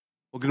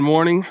Well, good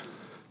morning,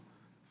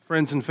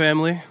 friends and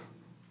family.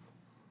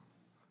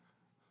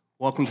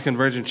 Welcome to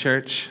Convergent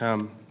Church.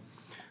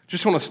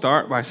 Just want to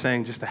start by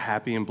saying just a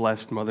happy and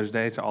blessed Mother's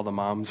Day to all the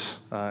moms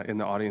in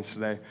the audience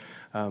today.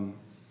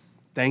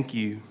 Thank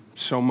you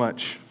so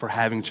much for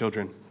having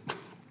children.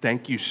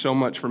 Thank you so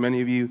much for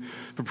many of you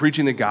for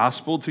preaching the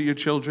gospel to your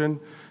children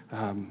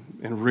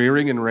and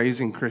rearing and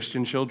raising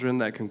Christian children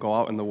that can go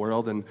out in the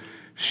world and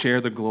share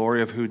the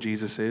glory of who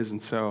Jesus is.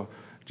 And so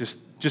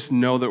just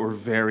know that we're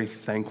very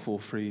thankful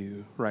for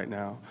you right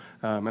now.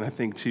 And I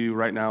think, too,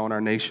 right now in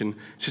our nation,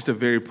 it's just a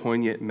very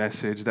poignant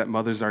message that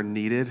mothers are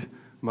needed,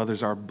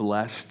 mothers are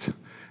blessed.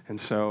 And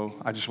so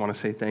I just want to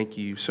say thank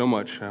you so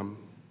much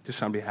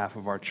just on behalf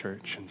of our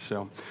church. And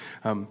so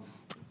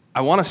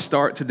I want to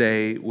start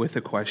today with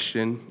a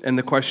question, and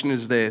the question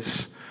is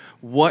this: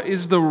 what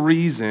is the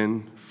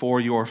reason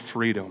for your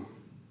freedom?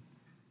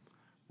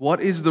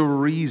 What is the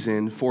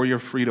reason for your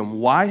freedom?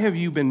 Why have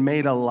you been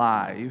made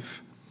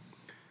alive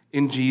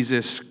in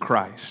Jesus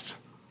Christ?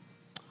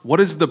 What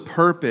is the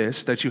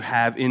purpose that you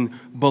have in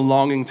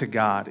belonging to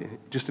God?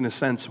 Just in a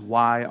sense,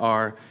 why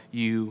are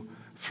you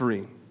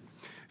free?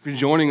 If you're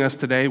joining us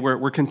today,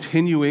 we're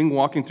continuing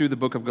walking through the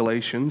book of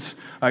Galatians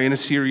in a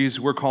series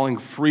we're calling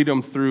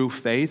Freedom Through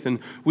Faith. And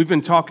we've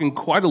been talking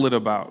quite a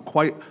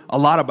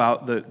lot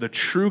about the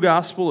true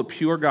gospel, the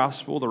pure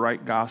gospel, the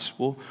right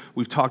gospel.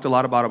 We've talked a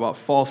lot about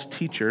false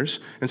teachers.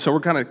 And so we're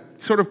kind of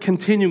sort of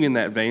continuing in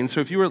that vein. So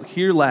if you were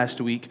here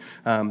last week,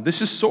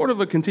 this is sort of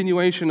a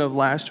continuation of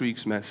last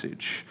week's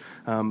message.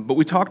 But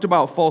we talked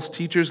about false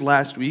teachers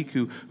last week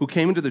who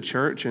came into the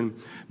church and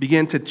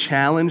began to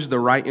challenge the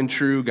right and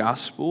true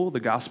gospel, the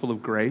gospel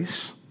of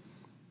grace,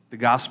 the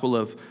gospel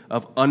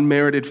of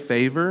unmerited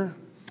favor,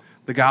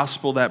 the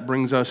gospel that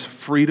brings us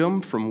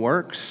freedom from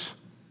works,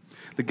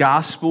 the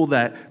gospel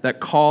that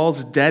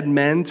calls dead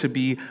men to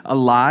be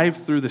alive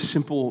through the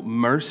simple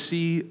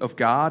mercy of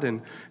God,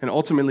 and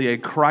ultimately a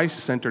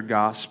Christ-centered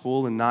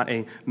gospel and not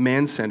a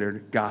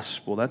man-centered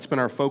gospel. That's been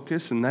our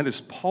focus, and that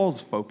is Paul's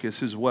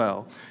focus as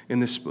well in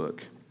this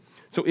book.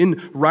 So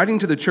in writing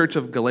to the church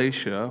of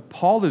Galatia,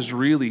 Paul is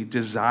really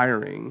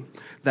desiring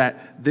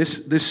that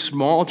this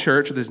small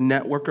church, this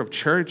network of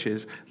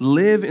churches,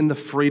 live in the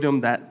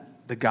freedom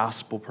that the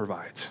gospel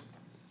provides.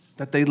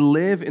 That they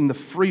live in the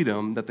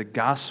freedom that the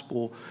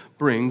gospel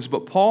brings.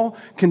 But Paul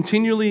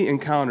continually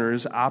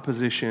encounters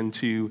opposition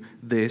to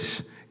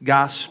this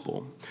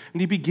gospel. And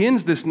he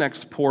begins this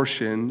next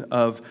portion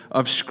of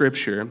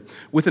Scripture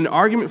with an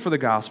argument for the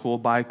gospel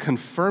by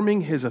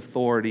confirming his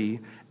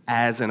authority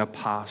as an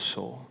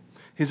apostle.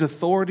 His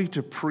authority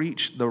to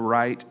preach the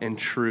right and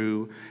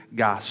true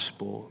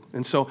gospel.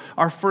 And so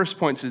our first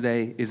point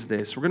today is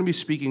this. We're going to be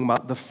speaking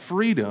about the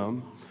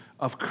freedom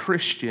of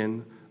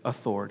Christian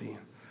authority.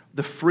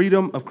 The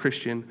freedom of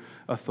Christian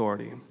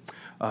authority.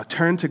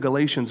 Turn to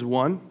Galatians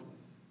 1.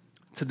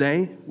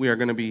 Today, we are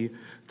going to be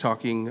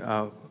talking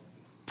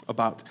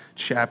about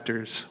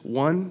chapters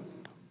 1,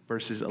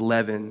 verses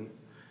 11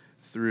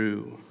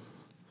 through...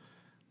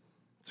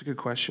 It's a good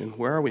question.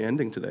 Where are we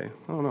ending today?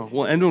 I don't know.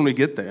 We'll end when we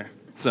get there.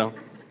 So,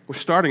 we're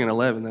starting at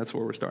 11. That's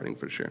where we're starting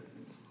for sure.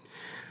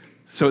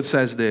 So it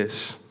says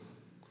this.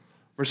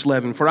 Verse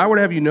 11, "For I would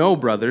have you know,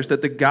 brothers,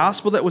 that the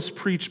gospel that was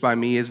preached by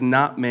me is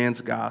not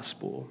man's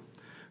gospel.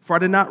 For I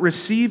did not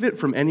receive it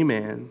from any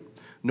man,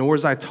 nor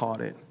was I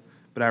taught it,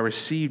 but I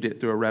received it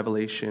through a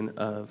revelation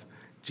of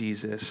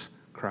Jesus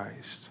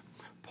Christ."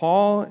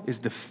 Paul is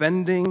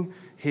defending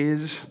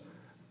his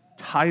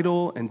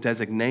title and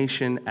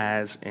designation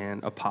as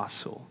an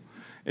apostle.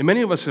 And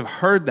many of us have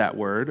heard that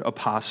word,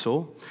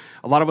 apostle.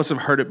 A lot of us have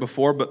heard it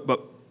before,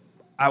 but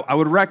I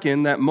would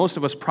reckon that most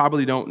of us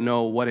probably don't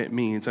know what it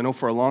means. I know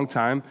for a long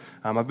time,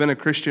 I've been a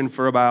Christian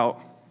for about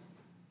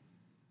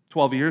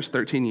 12 years,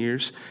 13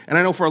 years. And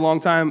I know for a long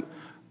time,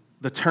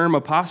 the term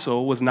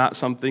apostle was not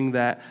something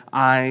that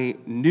I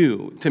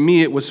knew. To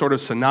me, it was sort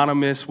of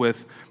synonymous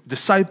with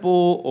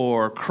disciple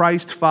or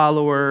Christ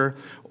follower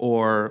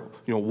or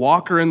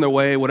walker in the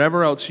way,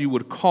 whatever else you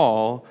would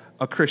call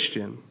a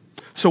Christian.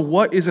 So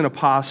what is an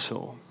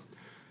apostle?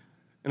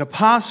 An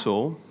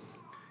apostle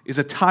is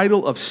a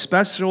title of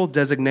special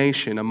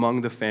designation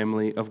among the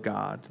family of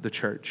God, the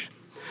church.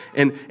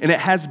 And it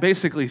has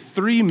basically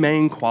three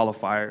main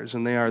qualifiers,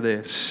 and they are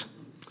this.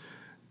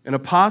 An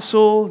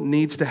apostle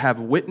needs to have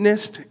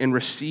witnessed and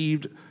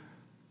received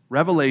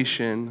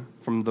revelation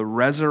from the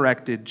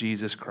resurrected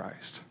Jesus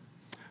Christ.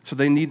 So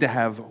they need to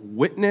have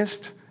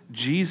witnessed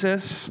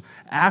Jesus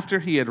after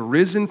he had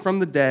risen from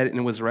the dead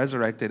and was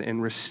resurrected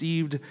and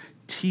received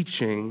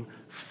teaching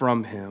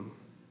from him.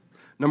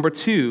 Number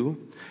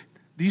two,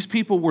 these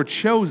people were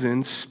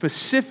chosen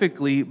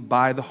specifically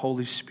by the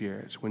Holy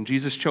Spirit. When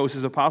Jesus chose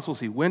his apostles,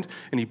 he went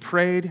and he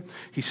prayed.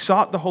 He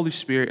sought the Holy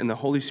Spirit, and the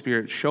Holy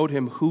Spirit showed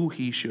him who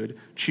he should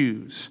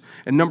choose.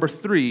 And number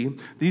three,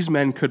 these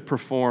men could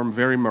perform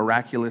very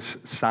miraculous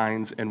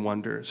signs and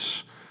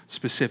wonders,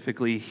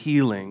 specifically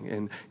healing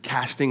and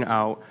casting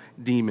out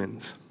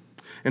demons.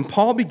 And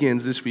Paul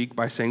begins this week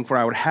by saying, "For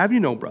I would have you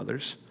know,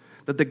 brothers,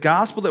 that the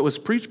gospel that was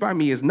preached by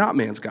me is not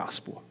man's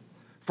gospel.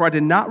 For I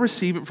did not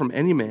receive it from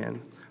any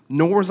man,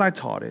 nor was I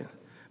taught it,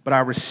 but I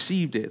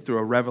received it through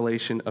a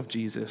revelation of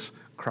Jesus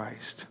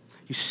Christ.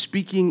 He's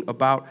speaking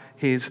about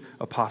his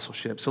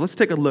apostleship. So let's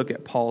take a look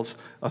at Paul's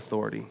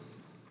authority.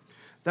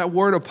 That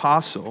word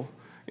apostle,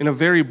 in a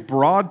very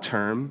broad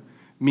term,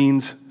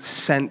 means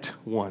sent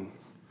one.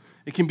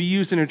 It can be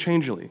used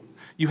interchangeably.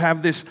 You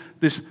have this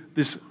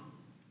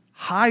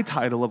high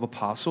title of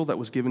apostle that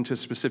was given to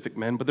specific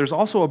men, but there's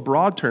also a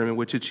broad term in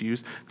which it's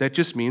used that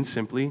just means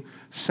simply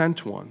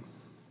sent one.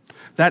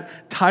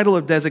 That title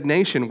of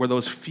designation were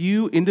those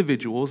few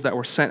individuals that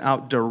were sent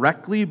out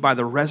directly by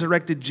the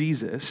resurrected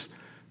Jesus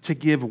to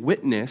give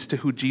witness to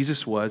who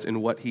Jesus was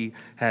and what he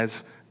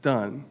has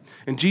done.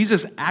 And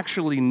Jesus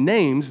actually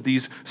names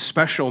these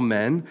special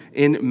men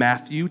in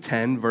Matthew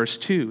 10, verse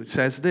 2. It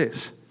says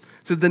this.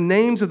 It says, the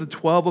names of the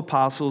 12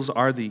 apostles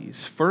are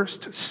these.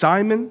 First,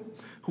 Simon,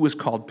 who is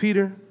called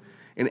Peter,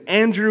 and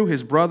Andrew,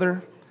 his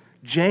brother,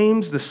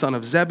 James, the son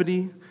of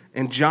Zebedee,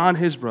 and John,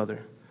 his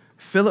brother,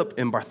 Philip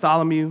and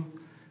Bartholomew,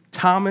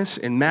 Thomas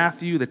and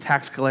Matthew, the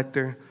tax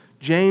collector,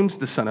 James,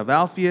 the son of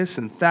Alphaeus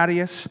and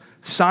Thaddeus,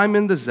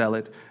 Simon the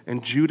zealot,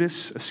 and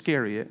Judas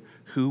Iscariot,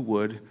 who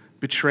would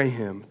betray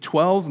him.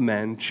 12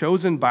 men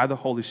chosen by the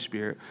Holy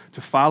Spirit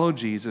to follow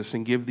Jesus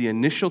and give the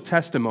initial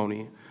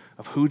testimony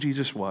of who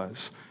Jesus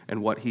was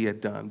and what he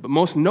had done. But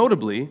most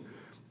notably,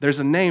 there's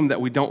a name that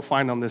we don't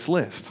find on this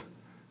list.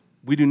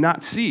 We do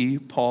not see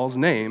Paul's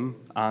name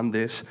on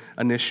this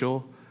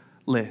initial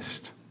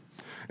list.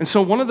 And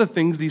so one of the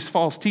things these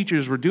false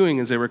teachers were doing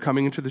as they were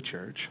coming into the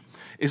church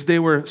is they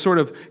were sort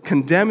of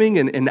condemning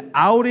and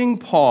outing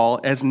Paul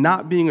as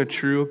not being a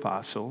true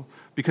apostle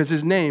because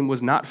his name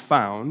was not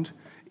found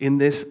in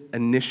this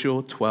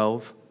initial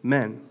 12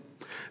 men.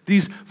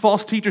 These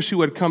false teachers who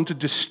had come to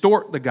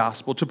distort the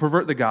gospel, to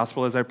pervert the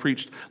gospel, as I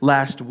preached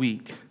last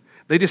week,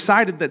 they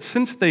decided that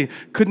since they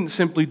couldn't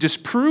simply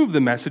disprove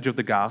the message of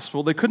the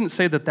gospel, they couldn't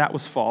say that that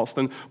was false,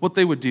 then what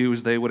they would do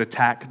is they would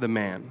attack the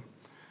man.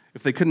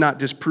 If they could not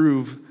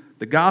disprove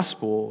the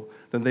gospel,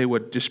 then they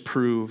would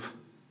disprove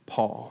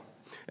Paul.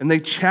 And they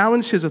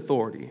challenged his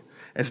authority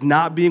as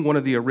not being one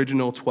of the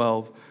original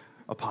 12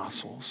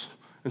 apostles.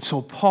 And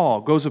so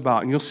Paul goes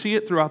about, and you'll see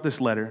it throughout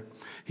this letter,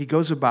 he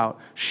goes about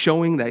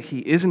showing that he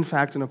is in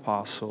fact an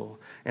apostle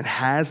and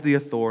has the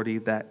authority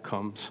that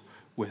comes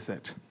with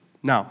it.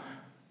 Now,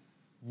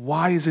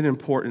 why is it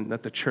important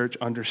that the church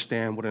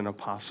understand what an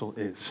apostle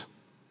is?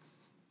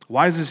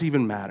 Why does this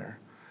even matter?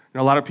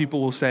 A lot of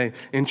people will say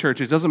in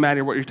church, it doesn't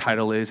matter what your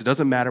title is, it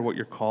doesn't matter what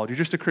you're called, you're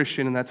just a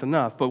Christian and that's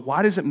enough. But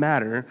why does it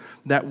matter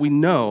that we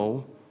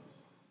know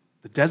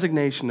the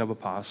designation of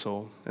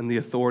apostle and the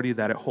authority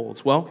that it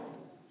holds? Well,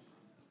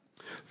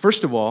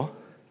 first of all,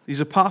 these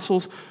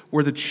apostles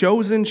were the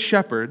chosen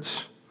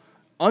shepherds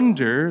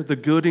under the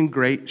good and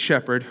great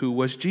shepherd who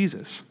was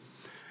Jesus.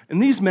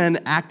 And these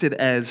men acted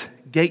as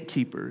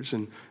gatekeepers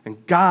and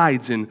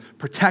guides and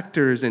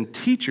protectors and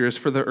teachers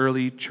for the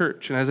early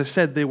church. And as I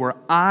said, they were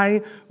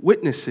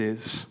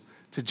eyewitnesses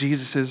to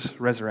Jesus'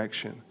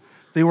 resurrection.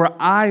 They were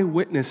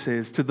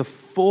eyewitnesses to the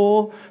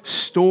full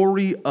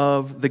story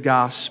of the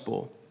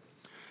gospel.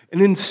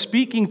 And in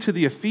speaking to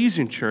the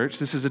Ephesian church,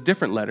 this is a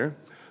different letter,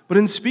 but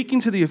in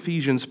speaking to the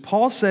Ephesians,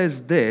 Paul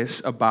says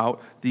this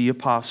about the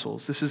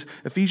apostles. This is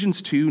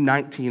Ephesians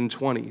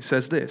 2:19-20. He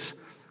says this,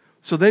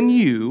 so then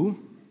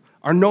you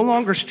are no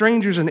longer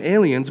strangers and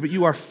aliens, but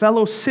you are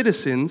fellow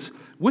citizens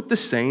with the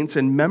saints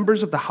and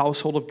members of the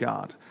household of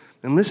God.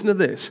 And listen to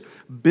this,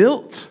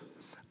 built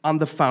on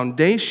the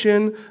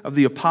foundation of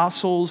the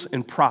apostles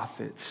and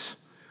prophets,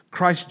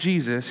 Christ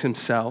Jesus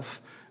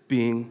himself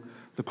being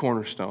the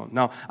cornerstone.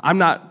 Now, I'm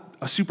not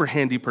a super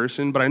handy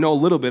person, but I know a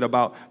little bit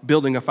about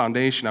building a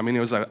foundation. I mean,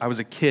 I was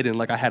a kid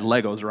and I had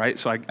Legos, right?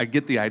 So I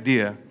get the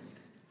idea.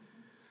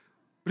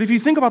 But if you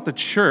think about the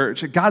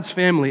church, God's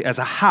family as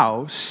a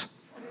house,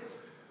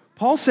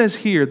 Paul says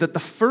here that the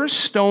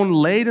first stone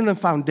laid in the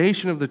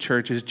foundation of the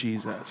church is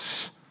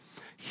Jesus.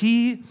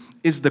 He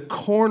is the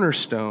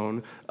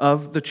cornerstone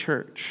of the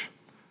church.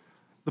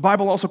 The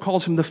Bible also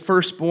calls him the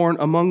firstborn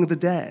among the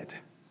dead.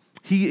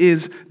 He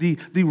is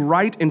the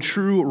right and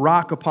true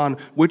rock upon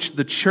which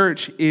the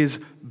church is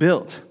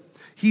built.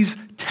 He's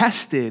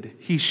tested,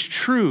 he's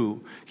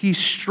true, he's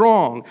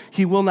strong,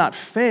 he will not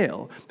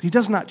fail, he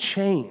does not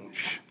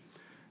change.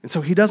 And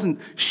so he doesn't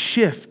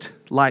shift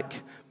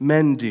like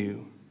men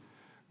do.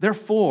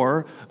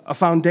 Therefore, a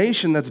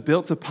foundation that's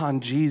built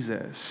upon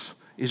Jesus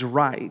is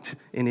right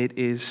and it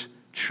is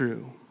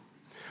true.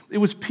 It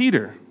was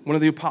Peter, one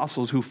of the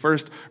apostles, who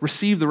first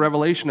received the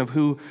revelation of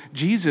who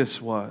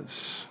Jesus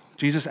was.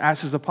 Jesus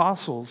asked his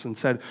apostles and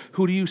said,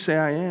 who do you say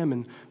I am?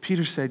 And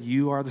Peter said,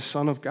 you are the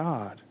Son of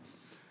God.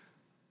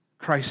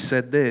 Christ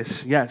said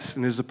this, yes,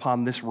 and it is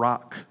upon this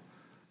rock,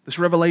 this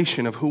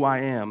revelation of who I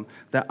am,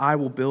 that I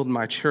will build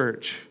my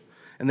church,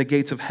 and the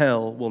gates of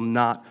hell will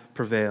not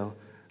prevail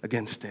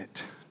against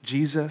it.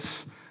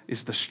 Jesus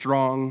is the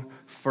strong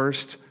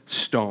first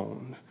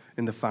stone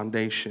in the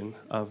foundation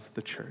of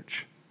the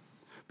church.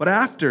 But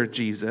after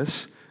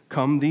Jesus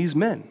come these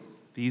men,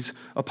 these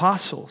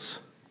apostles.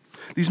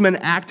 These men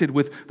acted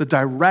with the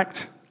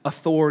direct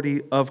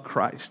authority of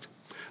Christ.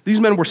 These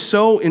men were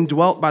so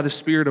indwelt by the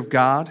Spirit of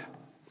God.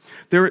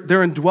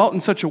 They're indwelt in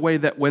such a way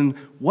that when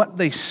what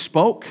they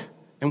spoke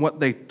and what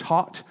they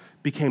taught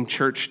became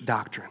church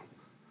doctrine.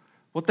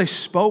 What they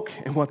spoke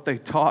and what they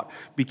taught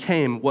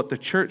became what the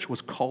church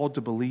was called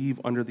to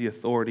believe under the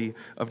authority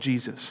of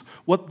Jesus.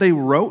 What they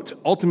wrote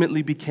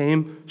ultimately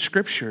became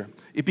Scripture.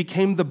 It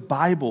became the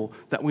Bible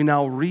that we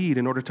now read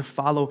in order to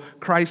follow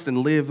Christ and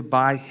live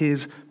by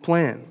His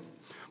plan.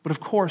 But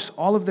of course,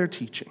 all of their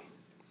teaching,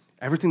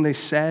 everything they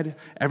said,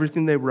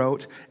 everything they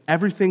wrote,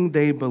 everything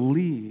they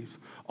believed,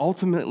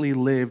 ultimately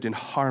lived in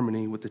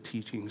harmony with the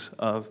teachings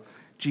of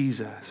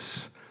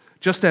Jesus.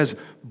 Just as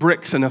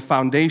bricks in a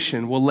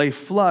foundation will lay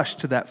flush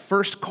to that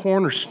first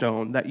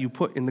cornerstone that you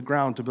put in the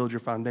ground to build your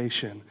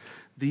foundation,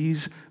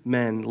 these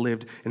men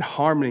lived in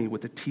harmony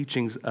with the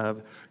teachings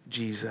of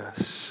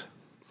Jesus.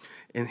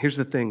 And here's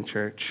the thing,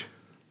 church.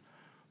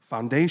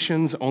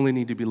 Foundations only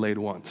need to be laid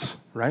once,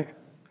 right?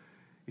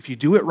 If you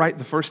do it right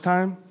the first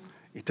time,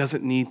 it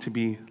doesn't need to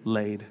be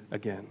laid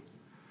again.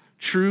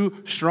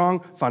 True,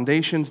 strong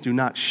foundations do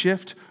not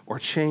shift or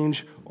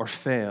change or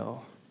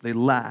fail. They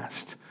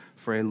last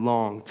for a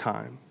long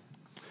time.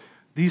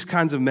 These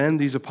kinds of men,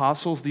 these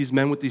apostles, these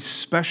men with these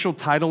special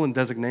title and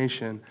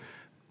designation,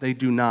 they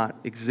do not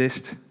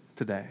exist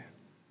today.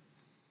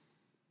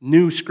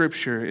 New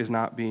Scripture is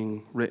not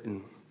being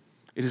written.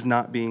 It is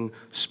not being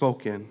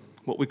spoken.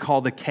 What we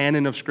call the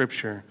canon of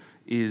Scripture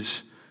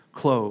is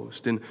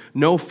closed, and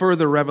no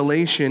further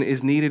revelation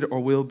is needed or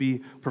will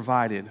be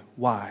provided.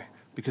 Why?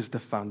 Because the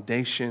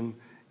foundation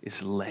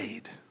is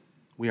laid.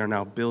 We are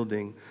now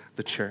building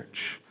the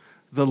church.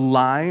 The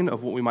line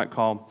of what we might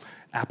call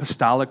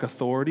apostolic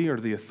authority or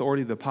the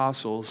authority of the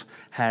apostles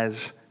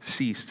has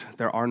ceased.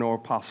 There are no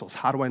apostles.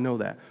 How do I know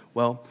that?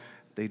 Well,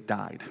 they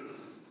died.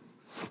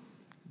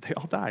 They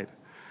all died.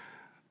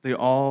 They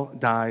all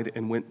died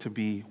and went to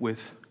be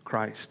with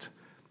Christ.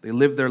 They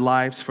lived their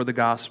lives for the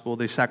gospel.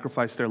 They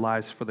sacrificed their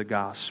lives for the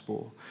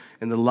gospel.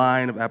 And the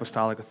line of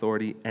apostolic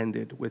authority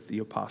ended with the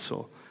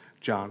apostle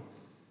John.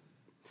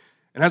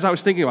 And as I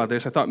was thinking about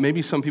this, I thought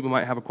maybe some people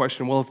might have a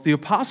question. Well, if the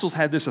apostles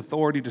had this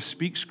authority to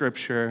speak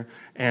Scripture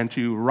and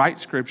to write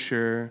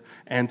Scripture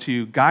and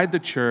to guide the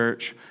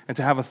church and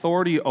to have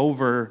authority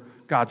over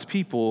God's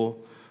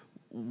people,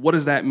 what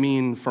does that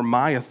mean for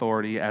my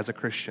authority as a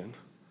Christian?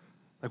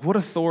 Like, what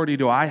authority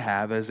do I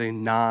have as a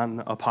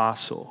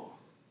non-apostle?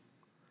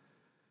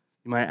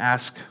 You might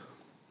ask,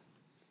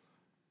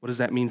 what does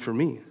that mean for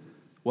me?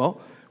 Well,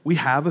 we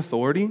have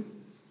authority,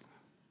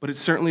 but it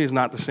certainly is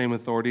not the same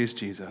authority as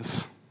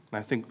Jesus. And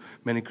I think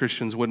many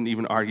Christians wouldn't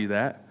even argue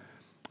that.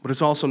 But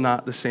it's also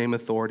not the same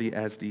authority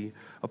as the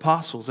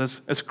apostles.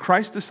 As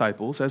Christ's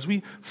disciples, as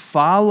we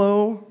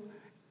follow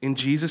in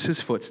Jesus'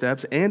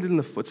 footsteps and in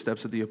the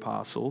footsteps of the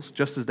apostles,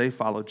 just as they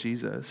followed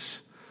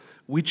Jesus,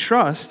 we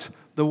trust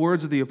the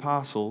words of the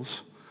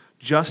apostles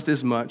just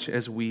as much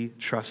as we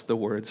trust the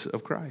words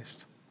of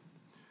Christ.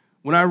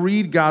 When I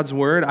read God's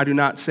word, I do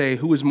not say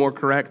who is more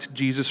correct,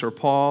 Jesus or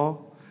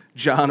Paul,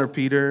 John or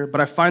Peter,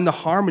 but I find the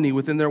harmony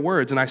within their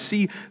words, and I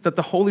see that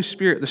the Holy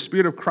Spirit, the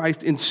Spirit of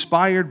Christ,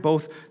 inspired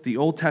both the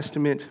Old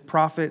Testament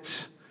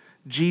prophets,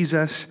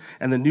 Jesus,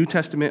 and the New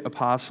Testament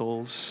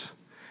apostles,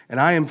 and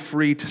I am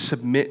free to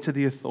submit to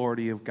the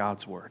authority of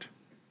God's word.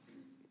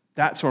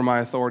 That's where my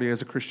authority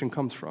as a Christian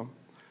comes from.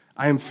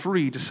 I am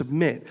free to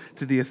submit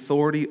to the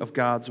authority of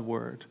God's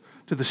word,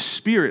 to the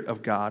Spirit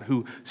of God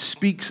who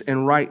speaks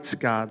and writes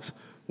God's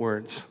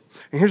words.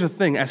 And here's the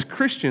thing, as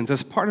Christians,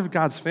 as part of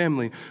God's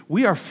family,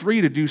 we are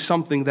free to do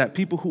something that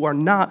people who are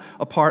not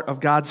a part of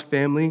God's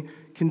family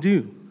can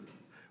do.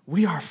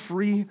 We are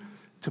free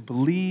to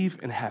believe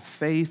and have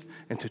faith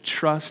and to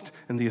trust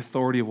in the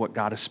authority of what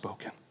God has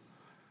spoken.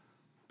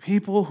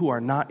 People who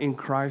are not in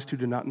Christ, who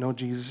do not know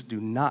Jesus, do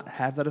not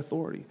have that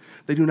authority.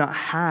 They do not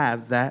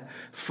have that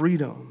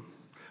freedom.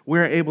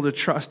 We're able to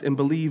trust and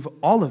believe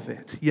all of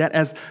it. Yet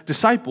as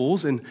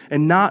disciples and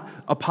not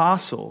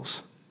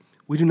apostles,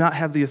 we do not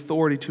have the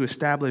authority to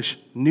establish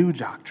new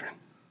doctrine.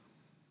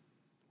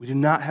 We do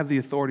not have the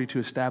authority to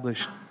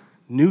establish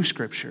new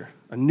Scripture,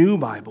 a new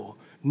Bible,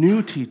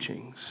 new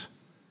teachings.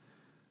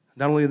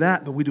 Not only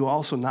that, but we do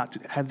also not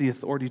have the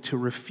authority to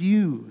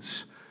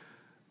refuse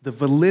the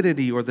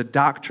validity or the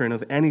doctrine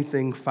of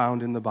anything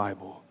found in the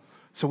Bible.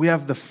 So we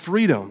have the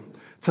freedom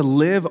to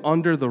live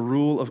under the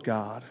rule of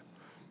God,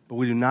 but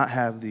we do not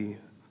have the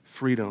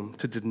freedom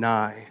to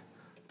deny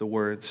the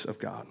words of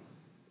God.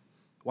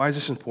 Why is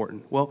this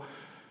important? Well,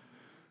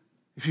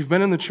 if you've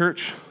been in the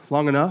church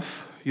long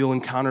enough, you'll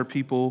encounter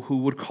people who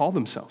would call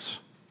themselves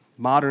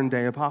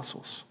modern-day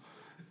apostles.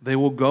 They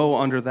will go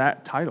under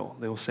that title.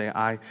 They will say,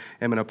 I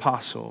am an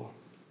apostle.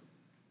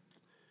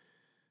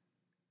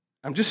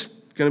 I'm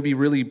just going to be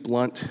really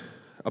blunt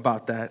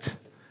about that.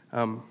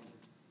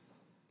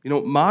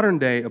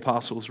 Modern-day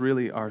apostles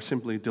really are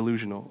simply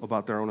delusional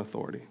about their own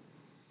authority.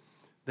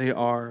 They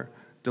are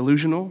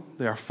delusional.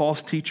 They are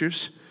false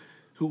teachers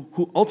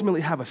who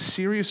ultimately have a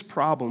serious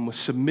problem with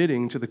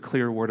submitting to the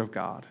clear word of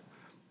God.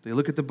 They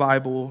look at the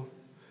Bible,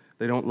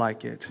 they don't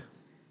like it.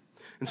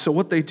 And so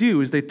what they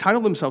do is they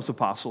title themselves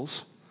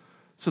apostles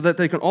so that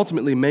they can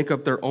ultimately make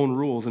up their own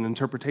rules and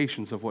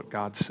interpretations of what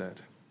God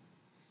said.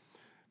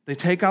 They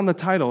take on the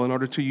title in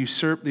order to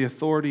usurp the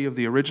authority of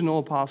the original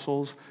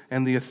apostles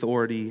and the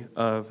authority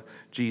of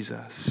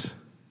Jesus,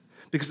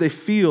 because they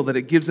feel that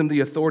it gives them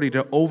the authority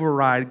to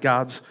override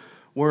God's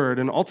word,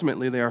 and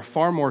ultimately they are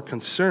far more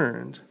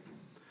concerned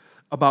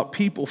about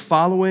people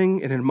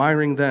following and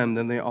admiring them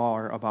than they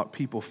are about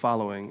people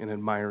following and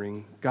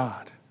admiring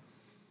God.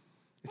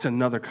 It's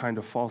another kind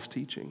of false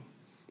teaching.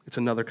 It's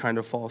another kind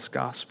of false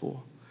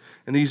gospel.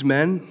 And these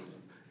men,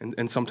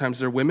 and sometimes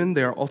they're women,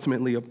 they are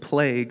ultimately a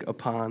plague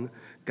upon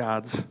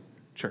God's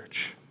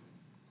church.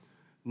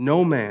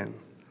 No man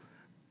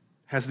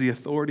has the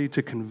authority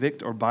to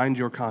convict or bind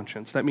your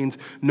conscience. That means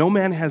no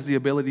man has the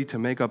ability to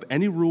make up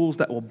any rules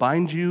that will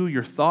bind you,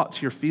 your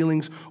thoughts, your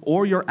feelings,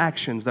 or your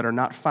actions that are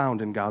not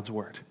found in God's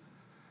word.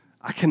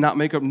 I cannot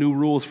make up new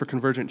rules for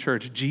Convergent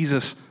Church.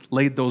 Jesus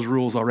laid those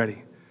rules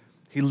already.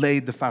 He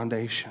laid the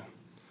foundation.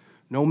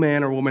 No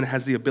man or woman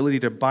has the ability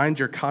to bind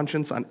your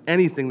conscience on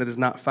anything that is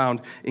not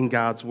found in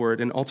God's word.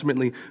 And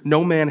ultimately,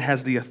 no man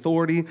has the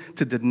authority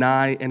to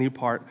deny any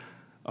part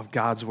of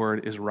God's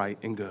word is right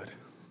and good.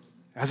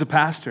 As a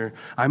pastor,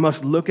 I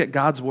must look at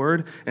God's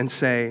word and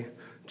say,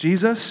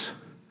 Jesus,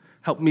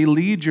 help me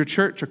lead your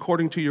church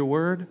according to your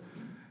word.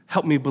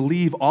 Help me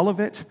believe all of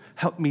it.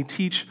 Help me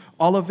teach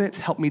all of it.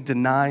 Help me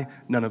deny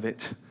none of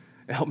it.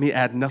 And help me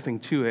add nothing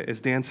to it.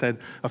 As Dan said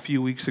a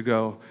few weeks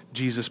ago,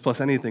 Jesus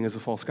plus anything is a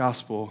false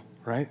gospel,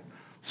 right?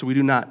 So we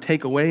do not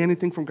take away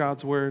anything from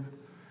God's word,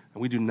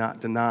 and we do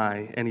not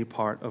deny any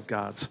part of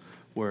God's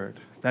word.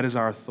 That is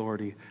our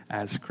authority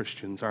as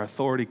Christians. Our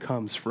authority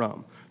comes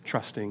from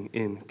trusting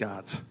in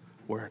God's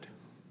word.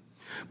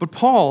 But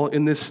Paul,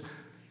 in this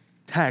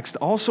text,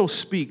 also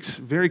speaks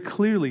very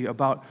clearly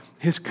about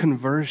his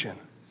conversion,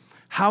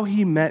 how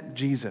he met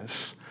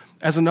Jesus,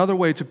 as another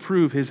way to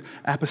prove his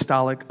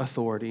apostolic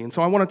authority. And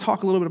so I want to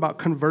talk a little bit about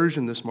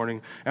conversion this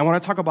morning. I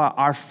want to talk about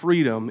our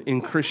freedom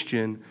in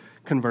Christian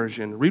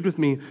conversion. Read with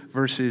me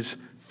verses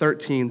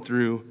 13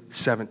 through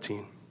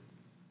 17.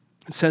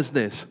 It says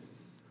this,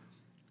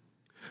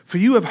 "For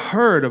you have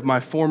heard of my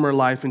former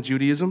life in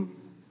Judaism,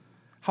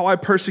 how I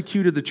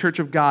persecuted the church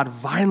of God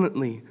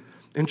violently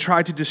and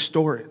tried to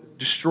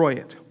destroy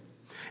it.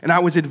 And I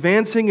was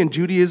advancing in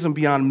Judaism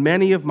beyond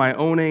many of my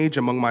own age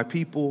among my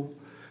people.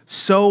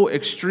 So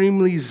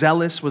extremely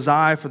zealous was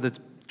I for the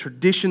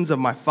traditions of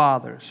my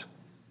fathers.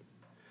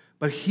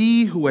 But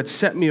he who had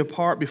set me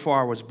apart before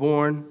I was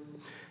born,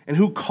 and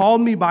who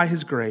called me by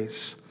his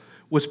grace,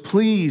 was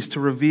pleased to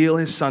reveal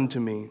his Son to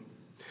me,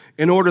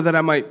 in order that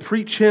I might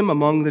preach him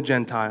among the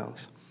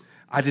Gentiles.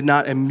 I did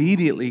not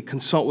immediately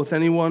consult with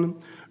anyone,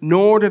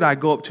 nor did I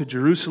go up to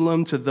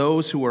Jerusalem to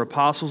those who were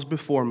apostles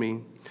before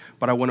me,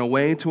 but I went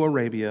away to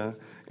Arabia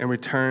and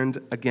returned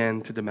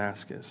again to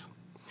Damascus."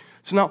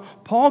 So now,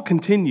 Paul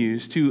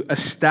continues to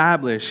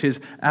establish his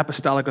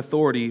apostolic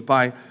authority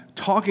by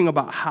talking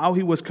about how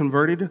he was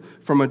converted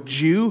from a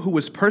Jew who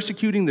was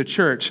persecuting the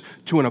church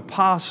to an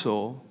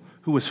apostle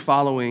who was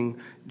following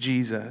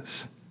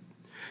Jesus.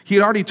 He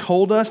had already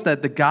told us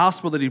that the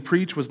gospel that he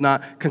preached was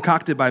not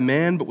concocted by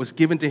man, but was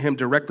given to him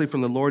directly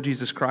from the Lord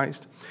Jesus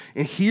Christ.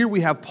 And here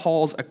we have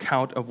Paul's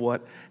account of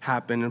what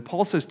happened. And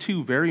Paul says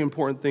two very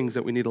important things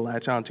that we need to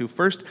latch on to.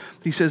 First,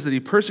 he says that he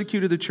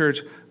persecuted the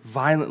church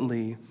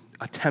violently,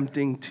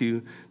 attempting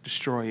to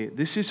destroy it.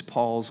 This is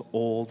Paul's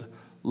old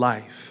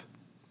life.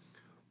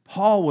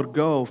 Paul would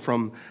go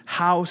from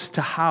house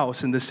to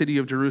house in the city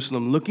of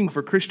Jerusalem looking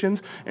for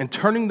Christians and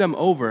turning them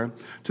over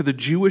to the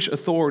Jewish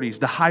authorities,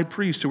 the high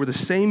priests, who were the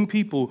same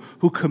people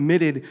who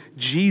committed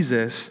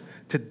Jesus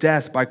to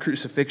death by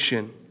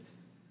crucifixion.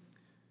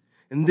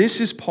 And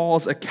this is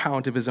Paul's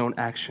account of his own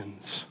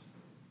actions.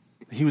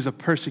 He was a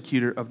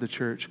persecutor of the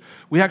church.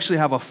 We actually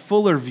have a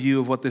fuller view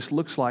of what this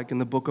looks like in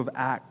the book of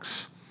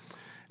Acts.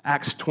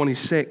 Acts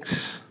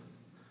 26,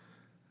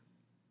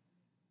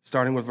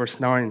 starting with verse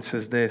 9,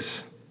 says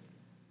this,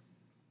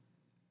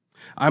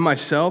 "I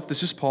myself,"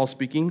 this is Paul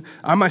speaking,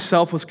 "I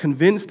myself was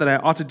convinced that I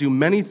ought to do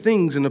many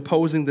things in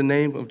opposing the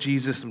name of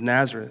Jesus of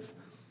Nazareth.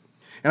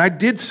 And I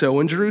did so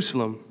in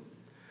Jerusalem.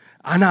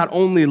 I not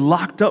only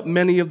locked up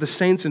many of the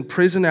saints in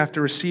prison after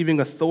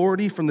receiving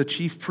authority from the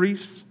chief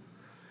priests,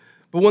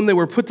 but when they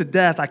were put to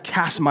death, I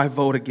cast my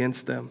vote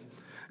against them.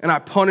 And I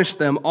punished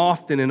them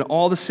often in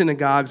all the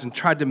synagogues and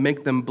tried to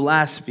make them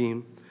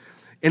blaspheme.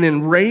 And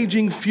in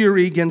raging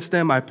fury against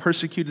them, I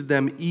persecuted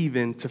them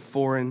even to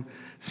foreign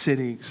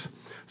cities."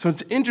 So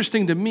it's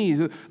interesting to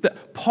me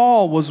that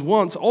Paul was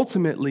once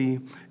ultimately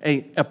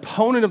an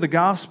opponent of the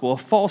gospel, a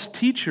false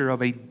teacher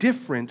of a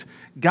different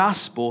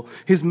gospel.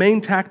 His main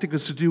tactic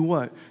is to do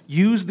what?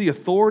 Use the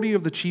authority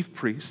of the chief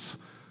priests.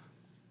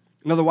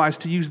 In other words,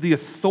 to use the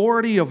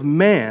authority of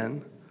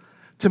man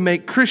to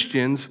make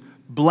Christians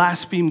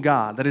blaspheme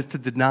God, that is to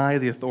deny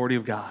the authority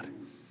of God.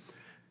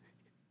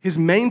 His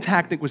main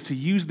tactic was to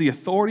use the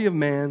authority of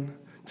man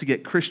to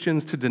get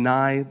Christians to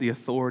deny the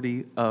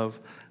authority of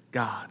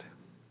God.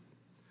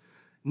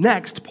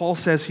 Next, Paul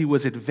says he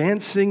was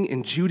advancing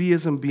in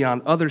Judaism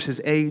beyond others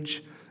his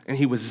age, and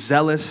he was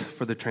zealous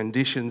for the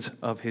traditions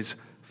of his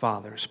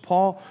fathers.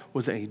 Paul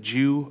was a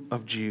Jew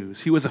of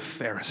Jews. He was a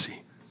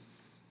Pharisee.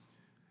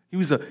 He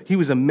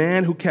was a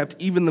man who kept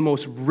even the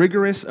most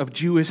rigorous of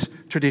Jewish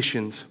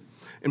traditions.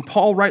 And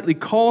Paul rightly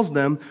calls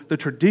them the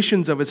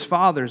traditions of his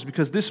fathers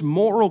because this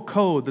moral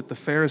code that the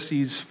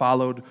Pharisees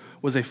followed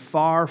was a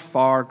far,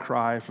 far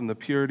cry from the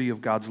purity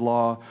of God's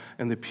law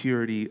and the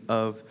purity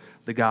of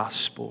the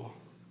gospel.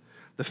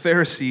 The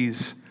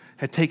Pharisees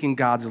had taken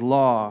God's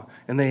law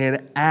and they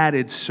had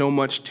added so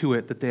much to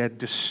it that they had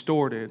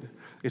distorted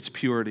its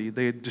purity.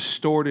 They had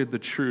distorted the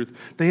truth.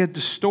 They had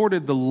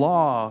distorted the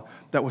law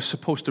that was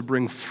supposed to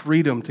bring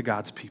freedom to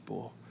God's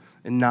people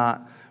and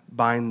not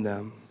bind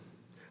them.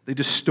 They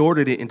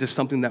distorted it into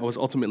something that was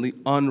ultimately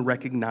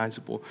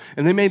unrecognizable.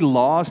 And they made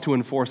laws to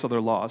enforce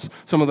other laws.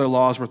 Some of their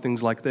laws were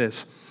things like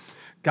this.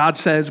 God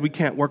says we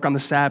can't work on the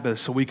Sabbath,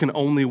 so we can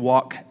only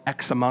walk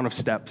X amount of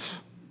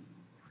steps,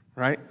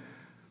 right?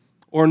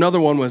 Or another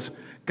one was,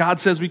 God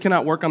says we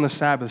cannot work on the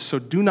Sabbath, so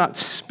do not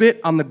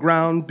spit on the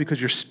ground because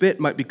your spit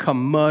might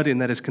become mud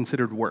and that is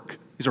considered work.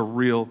 These are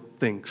real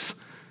things.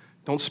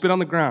 Don't spit on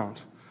the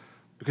ground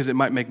because it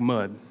might make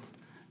mud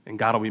and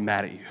God will be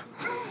mad at you.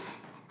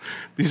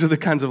 These are the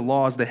kinds of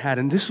laws they had,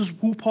 and this is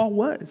who Paul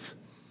was.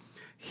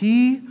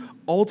 He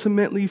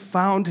ultimately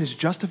found his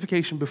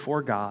justification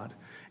before God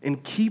in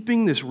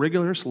keeping this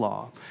rigorous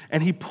law,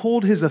 and he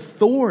pulled his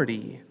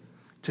authority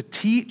to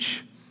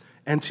teach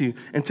and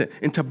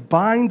to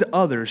bind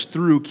others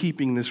through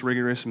keeping this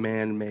rigorous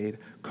man-made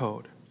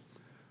code.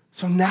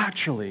 So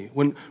naturally,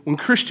 when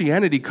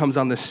Christianity comes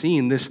on the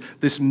scene,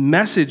 this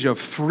message of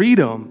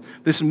freedom,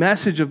 this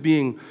message of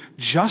being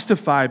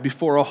justified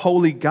before a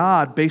holy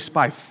God based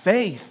by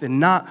faith and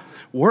not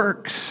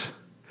works,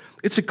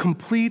 it's a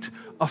complete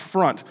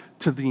affront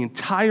to the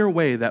entire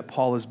way that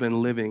Paul has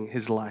been living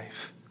his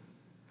life.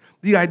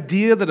 The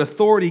idea that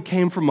authority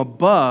came from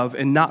above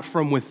and not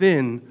from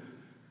within,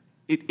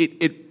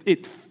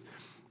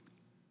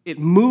 it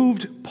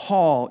moved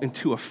Paul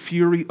into a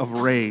fury of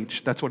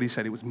rage. That's what he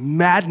said. It was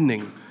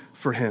maddening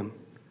for him.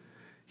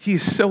 He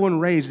is so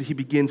enraged that he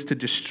begins to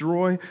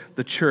destroy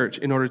the church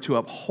in order to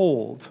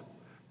uphold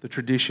the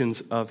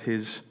traditions of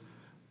his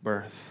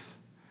birth.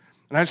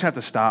 And I just have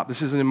to stop.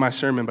 This isn't in my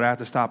sermon, but I have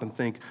to stop and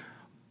think,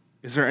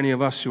 is there any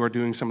of us who are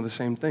doing some of the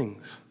same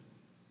things?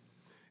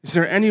 Is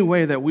there any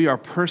way that we are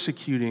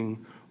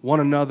persecuting one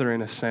another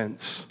in a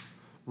sense?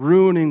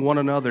 Ruining one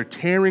another,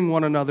 tearing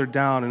one another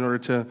down in order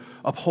to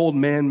uphold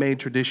man-made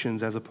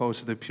traditions as opposed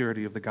to the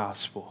purity of the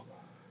gospel?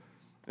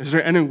 Is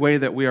there any way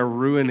that we are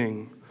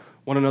ruining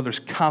one another's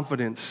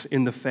confidence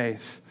in the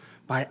faith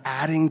by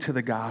adding to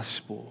the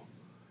gospel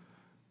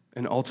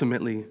and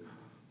ultimately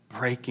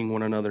breaking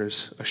one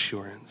another's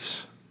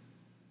assurance?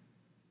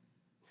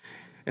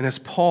 And as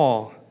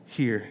Paul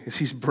here, as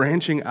he's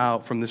branching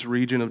out from this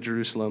region of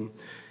Jerusalem,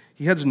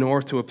 he heads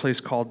north to a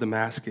place called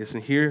Damascus,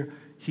 and here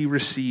he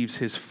receives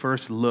his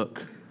first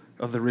look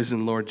of the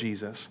risen Lord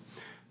Jesus.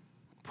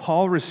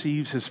 Paul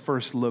receives his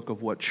first look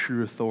of what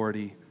true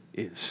authority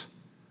is.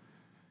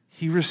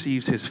 He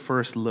receives his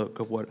first look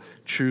of what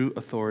true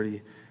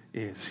authority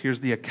is. Here's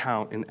the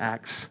account in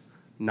Acts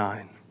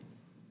 9.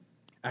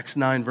 Acts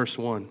 9, verse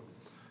 1.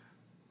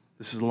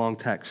 This is a long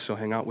text, so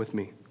hang out with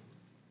me.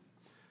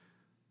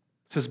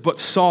 It says, but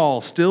Saul,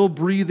 still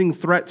breathing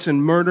threats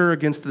and murder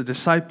against the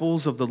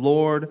disciples of the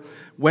Lord,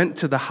 went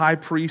to the high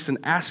priest and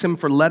asked him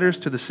for letters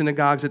to the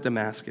synagogues at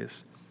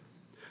Damascus,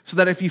 so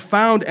that if he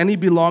found any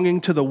belonging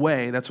to the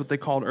way, that's what they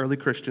called early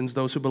Christians,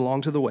 those who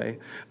belonged to the way,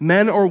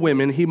 men or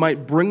women, he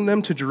might bring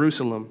them to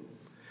Jerusalem.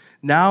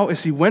 Now,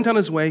 as he went on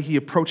his way, he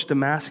approached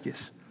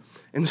Damascus,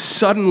 and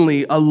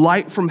suddenly a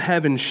light from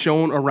heaven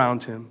shone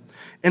around him.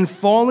 And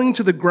falling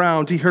to the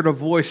ground, he heard a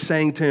voice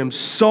saying to him,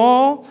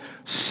 Saul,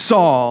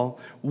 Saul,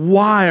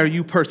 why are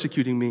you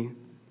persecuting me?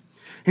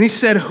 And he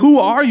said, who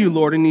are you,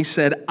 Lord? And he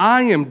said,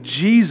 I am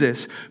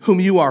Jesus,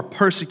 whom you are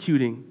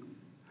persecuting.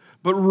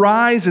 But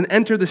rise and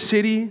enter the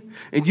city,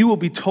 and you will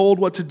be told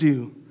what to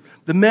do.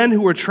 The men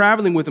who were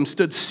traveling with him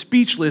stood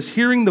speechless,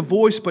 hearing the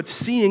voice, but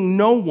seeing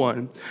no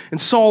one. And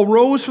Saul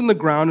rose from the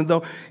ground,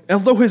 and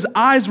although his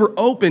eyes were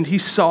opened, he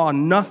saw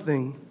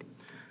nothing.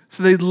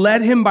 So they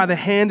led him by the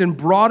hand and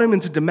brought him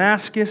into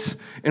Damascus,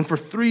 and for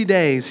 3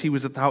 days he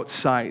was without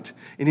sight,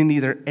 and he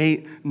neither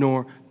ate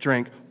nor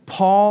drank.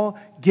 Paul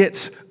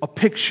gets a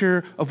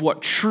picture of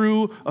what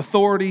true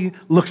authority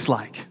looks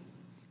like,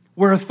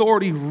 where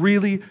authority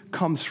really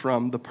comes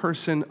from, the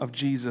person of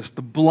Jesus.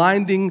 The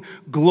blinding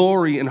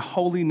glory and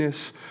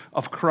holiness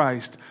of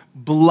Christ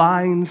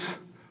blinds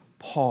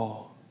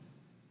Paul.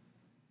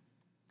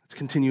 Let's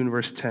continue in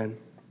verse 10.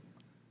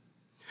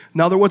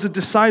 Now there was a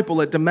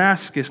disciple at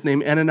Damascus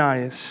named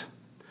Ananias.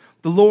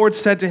 The Lord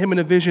said to him in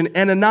a vision,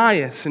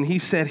 Ananias, and he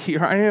said,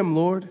 here I am,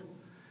 Lord.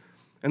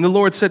 And the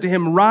Lord said to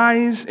him,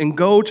 rise and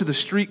go to the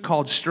street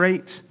called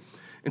Straight,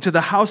 and to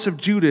the house of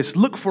Judas,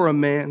 look for a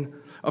man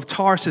of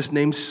Tarsus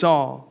named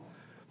Saul,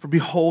 for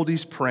behold,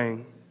 he's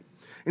praying.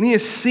 And he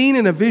has seen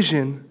in a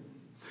vision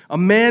a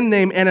man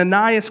named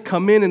Ananias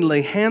come in and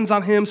lay hands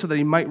on him so that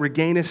he might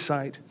regain his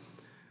sight.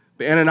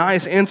 But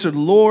Ananias answered,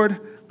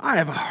 Lord, I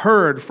have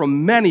heard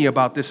from many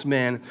about this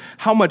man,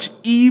 how much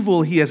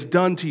evil he has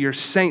done to your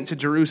saints at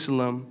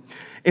Jerusalem.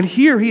 And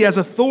here he has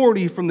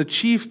authority from the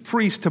chief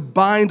priest to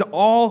bind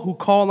all who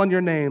call on your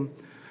name.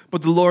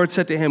 But the Lord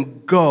said to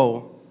him,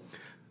 Go,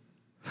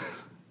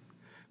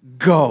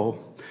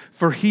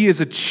 for he is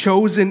a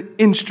chosen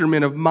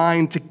instrument of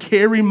mine to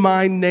carry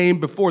my name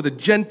before the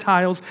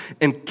Gentiles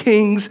and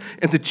kings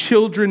and the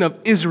children of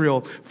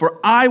Israel. For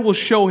I will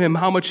show him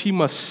how much he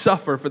must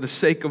suffer for the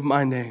sake of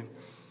my name.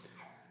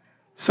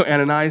 So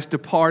Ananias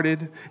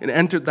departed and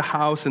entered the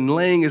house, and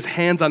laying his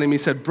hands on him, he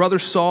said, Brother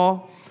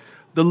Saul,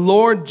 the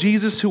Lord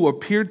Jesus, who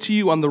appeared to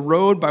you on the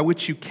road by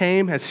which you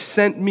came, has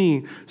sent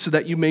me so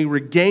that you may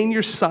regain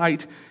your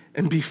sight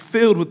and be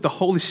filled with the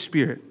Holy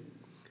Spirit.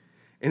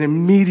 And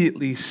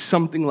immediately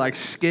something like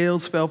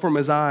scales fell from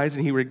his eyes,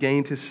 and he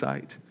regained his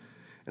sight.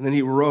 And then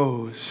he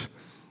rose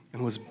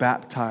and was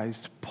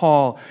baptized.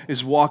 Paul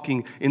is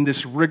walking in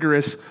this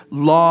rigorous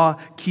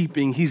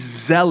law-keeping. He's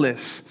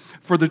zealous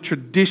for the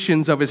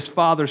traditions of his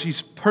fathers.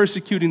 He's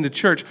persecuting the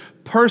church,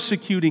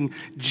 persecuting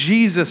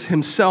Jesus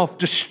himself,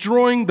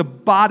 destroying the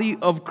body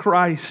of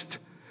Christ.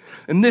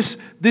 And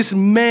this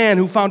man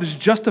who found his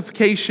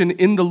justification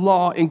in the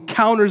law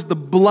encounters the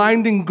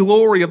blinding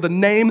glory of the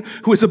name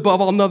who is above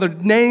all other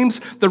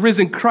names, the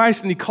risen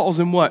Christ, and he calls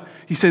him what?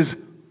 He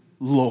says,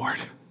 Lord.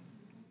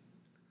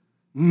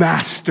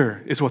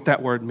 Master is what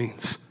that word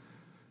means.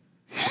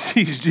 He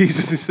sees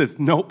Jesus and says,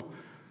 nope,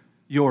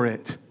 you're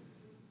it.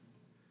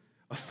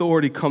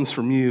 Authority comes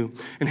from you.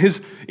 And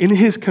in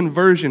his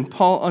conversion,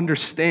 Paul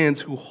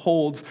understands who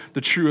holds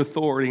the true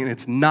authority, and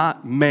it's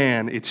not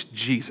man, it's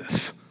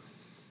Jesus.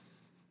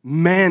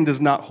 Man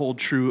does not hold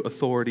true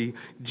authority.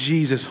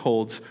 Jesus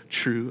holds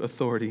true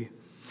authority.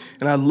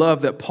 And I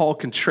love that Paul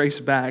can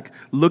trace back,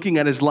 looking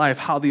at his life,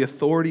 how the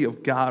authority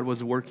of God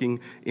was working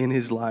in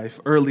his life.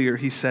 Earlier,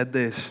 he said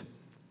this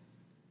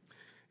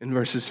in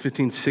verses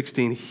 15,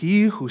 16,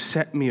 He who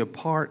set me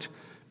apart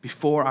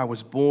before I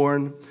was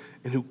born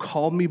and who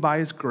called me by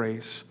his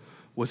grace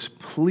was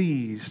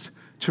pleased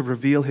to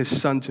reveal his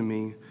Son to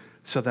me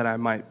so that I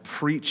might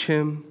preach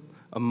him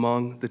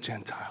among the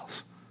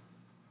Gentiles.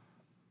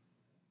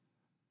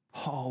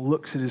 Paul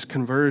looks at his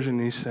conversion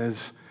and he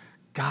says,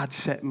 God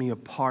set me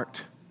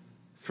apart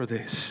for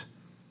this.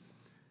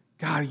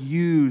 God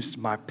used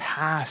my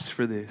past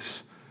for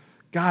this.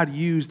 God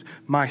used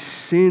my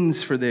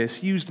sins for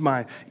this, used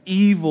my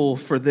evil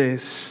for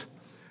this,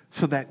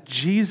 so that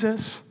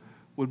Jesus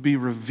would be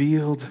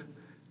revealed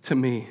to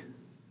me.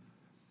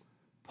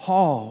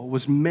 Paul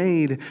was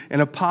made an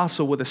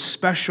apostle with a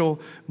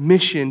special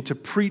mission to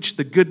preach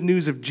the good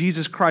news of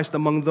Jesus Christ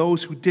among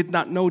those who did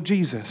not know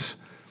Jesus,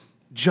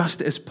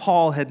 just as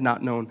Paul had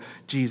not known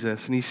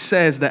Jesus. And he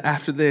says that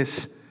after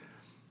this,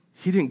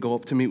 he didn't go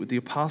up to meet with the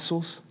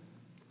apostles,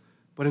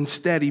 but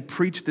instead he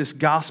preached this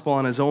gospel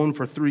on his own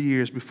for 3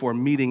 years before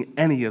meeting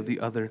any of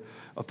the other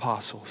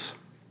apostles.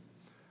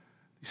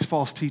 These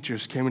false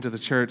teachers came into the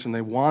church and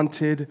they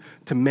wanted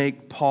to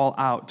make Paul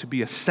out to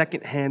be a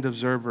second-hand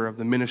observer of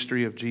the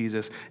ministry of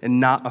Jesus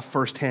and not a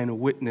first-hand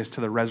witness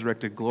to the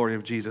resurrected glory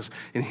of Jesus.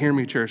 And hear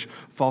me, church,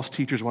 false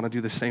teachers want to do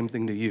the same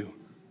thing to you.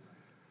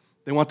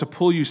 They want to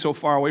pull you so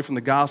far away from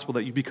the gospel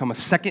that you become a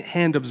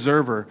second-hand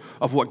observer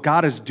of what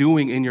God is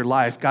doing in your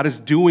life, God is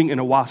doing in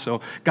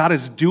Owasso, God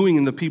is doing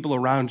in the people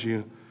around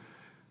you.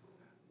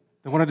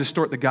 They want to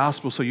distort the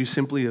gospel so you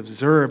simply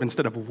observe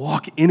instead of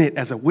walk in it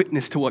as a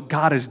witness to what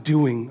God is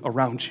doing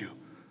around you.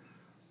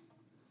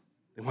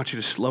 They want you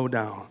to slow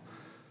down.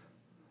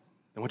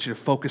 They want you to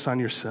focus on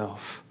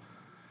yourself.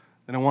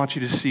 They don't want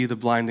you to see the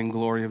blinding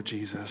glory of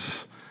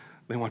Jesus.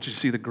 They want you to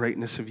see the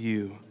greatness of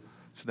you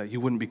so that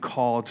you wouldn't be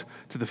called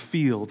to the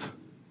field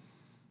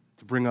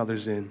to bring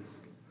others in.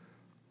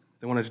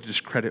 They wanted to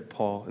discredit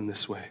Paul in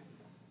this way.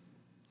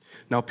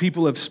 Now,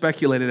 people have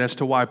speculated as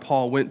to why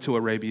Paul went to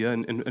Arabia,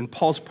 and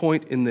Paul's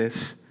point in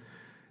this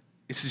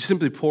is just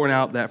simply pouring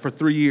out that for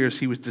 3 years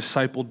he was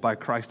discipled by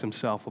Christ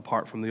himself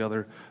apart from the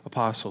other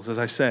apostles. As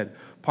I said,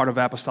 part of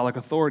apostolic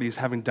authority is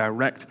having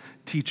direct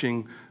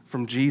teaching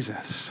from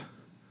Jesus,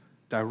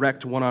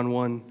 direct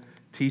one-on-one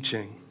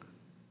teaching.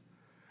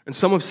 And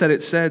some have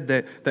said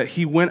that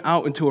he went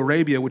out into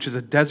Arabia, which is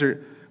a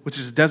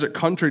desert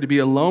country, to be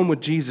alone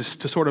with Jesus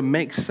to sort of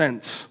make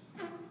sense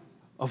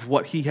of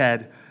what he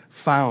had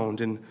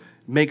found and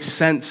make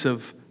sense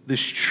of this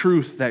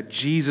truth that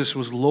Jesus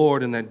was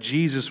Lord and that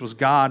Jesus was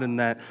God and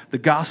that the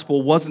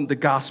gospel wasn't the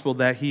gospel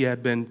that he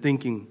had been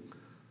thinking.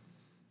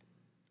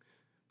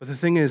 But the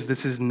thing is,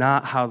 this is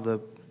not how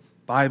the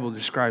Bible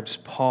describes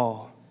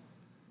Paul.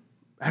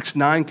 Acts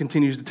 9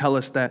 continues to tell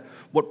us that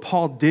what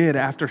Paul did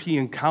after he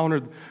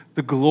encountered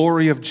the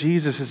glory of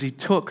Jesus is he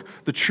took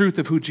the truth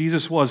of who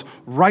Jesus was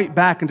right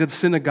back into the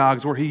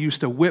synagogues where he used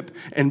to whip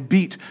and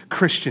beat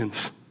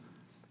Christians.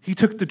 He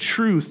took the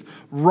truth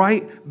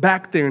right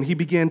back there and he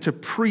began to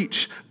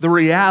preach the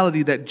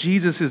reality that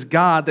Jesus is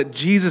God, that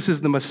Jesus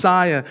is the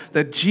Messiah,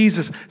 that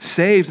Jesus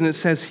saves. And it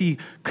says he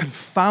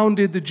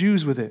confounded the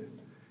Jews with it.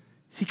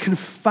 He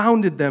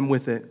confounded them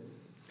with it.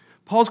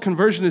 Paul's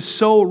conversion is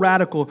so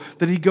radical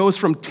that he goes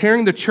from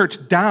tearing the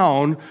church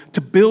down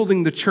to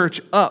building the church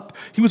up.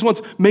 He was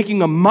once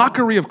making a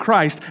mockery of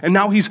Christ, and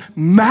now he's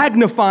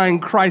magnifying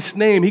Christ's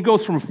name. He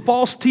goes from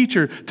false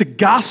teacher to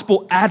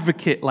gospel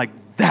advocate like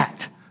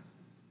that.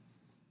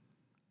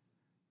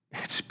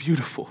 It's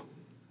beautiful.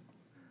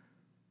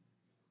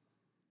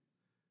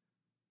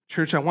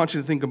 Church, I want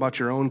you to think about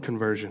your own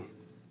conversion.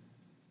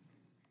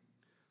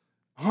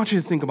 I want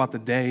you to think about the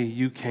day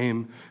you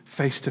came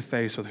face to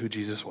face with who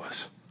Jesus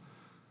was.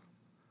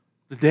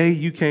 The day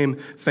you came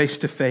face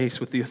to face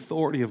with the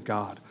authority of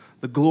God,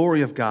 the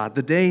glory of God,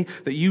 the day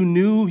that you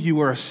knew you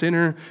were a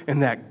sinner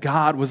and that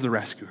God was the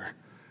rescuer.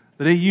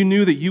 The day you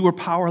knew that you were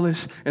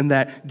powerless and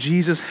that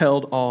Jesus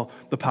held all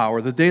the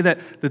power. The day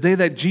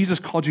that Jesus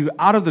called you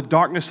out of the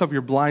darkness of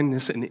your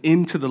blindness and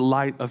into the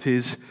light of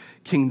his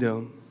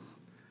kingdom.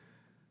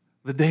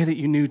 The day that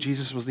you knew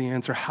Jesus was the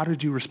answer. How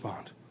did you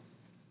respond?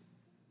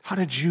 How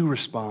did you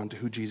respond to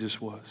who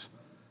Jesus was?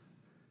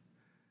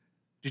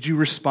 Did you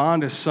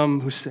respond as some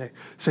who say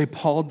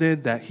Paul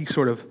did, that he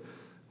sort of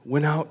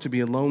went out to be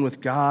alone with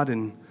God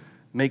and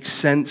make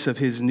sense of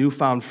his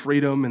newfound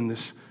freedom and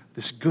this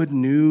good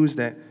news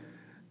that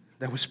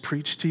was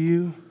preached to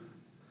you?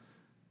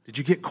 Did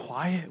you get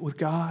quiet with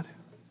God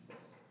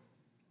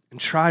and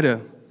try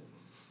to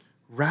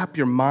wrap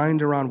your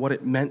mind around what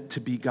it meant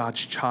to be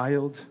God's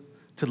child,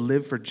 to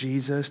live for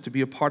Jesus, to be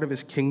a part of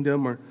his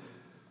kingdom? Or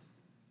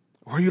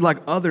are you like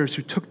others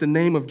who took the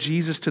name of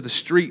Jesus to the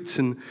streets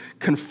and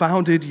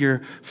confounded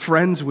your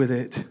friends with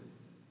it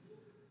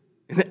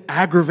and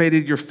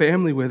aggravated your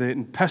family with it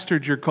and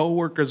pestered your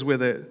coworkers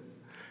with it?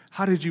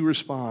 How did you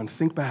respond?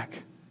 Think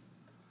back.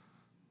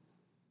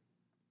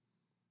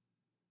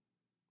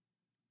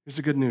 Here's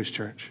the good news,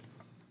 church.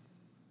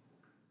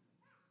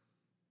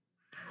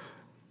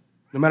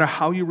 No matter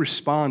how you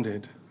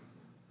responded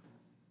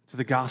to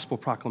the gospel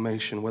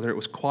proclamation, whether it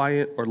was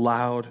quiet or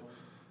loud,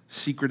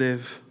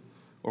 secretive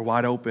or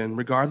wide open,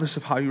 regardless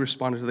of how you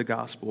responded to the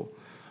gospel,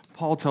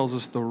 Paul tells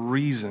us the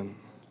reason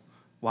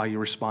why you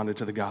responded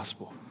to the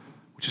gospel,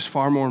 which is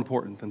far more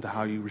important than to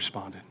how you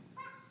responded.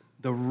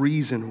 The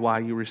reason why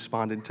you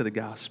responded to the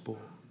gospel.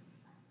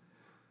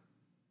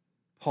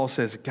 Paul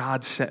says,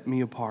 God set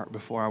me apart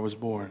before I was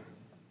born.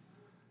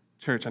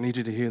 Church, I need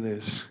you to hear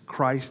this.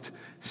 Christ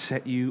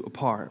set you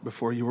apart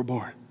before you were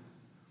born.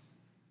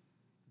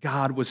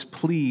 God was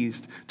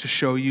pleased to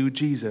show you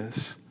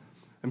Jesus.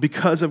 And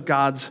because of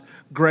God's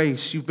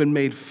grace, you've been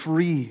made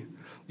free.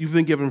 You've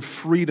been given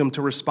freedom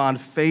to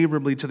respond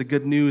favorably to the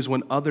good news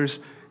when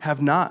others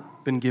have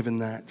not been given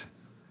that.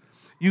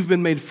 You've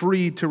been made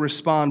free to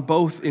respond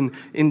both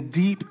in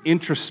deep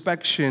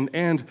introspection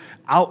and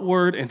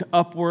outward and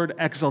upward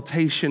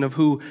exaltation of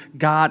who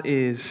God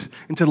is,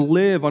 and to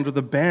live under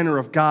the banner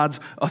of God's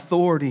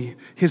authority,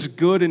 his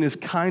good and his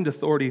kind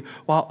authority,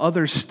 while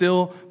others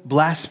still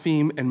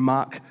blaspheme and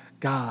mock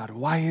God.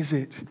 Why is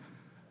it?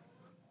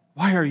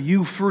 Why are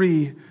you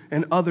free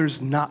and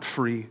others not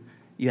free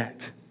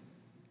yet?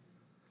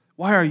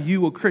 Why are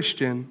you a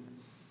Christian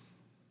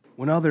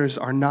when others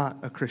are not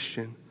a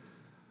Christian?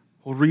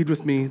 Well, read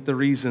with me the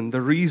reason.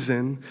 The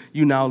reason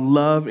you now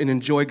love and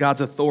enjoy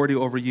God's authority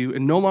over you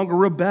and no longer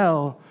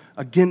rebel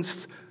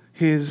against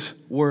his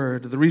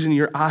word. The reason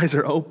your eyes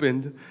are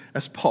opened,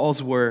 as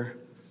Paul's were,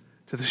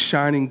 to the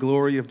shining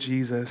glory of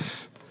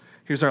Jesus.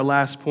 Here's our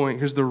last point.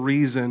 Here's the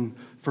reason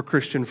for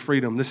Christian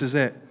freedom. This is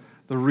it.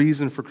 The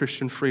reason for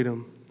Christian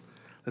freedom.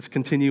 Let's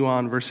continue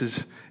on,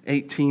 verses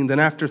 18. Then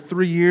after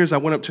 3 years, I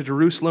went up to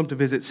Jerusalem to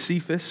visit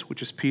Cephas,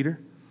 which is Peter,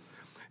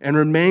 and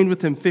remained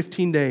with him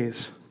 15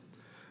 days.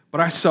 But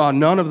I saw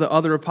none of the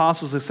other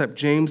apostles except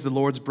James, the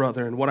Lord's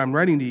brother. And what I'm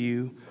writing to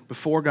you,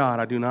 before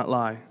God, I do not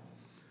lie.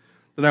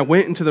 Then I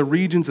went into the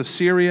regions of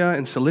Syria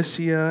and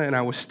Cilicia, and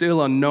I was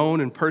still unknown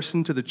in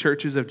person to the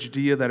churches of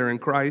Judea that are in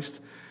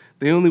Christ.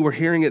 They only were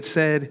hearing it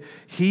said,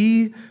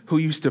 he who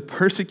used to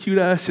persecute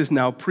us is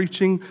now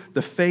preaching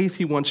the faith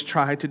he once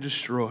tried to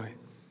destroy.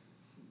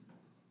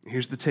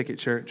 Here's the ticket,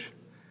 church.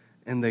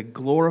 And they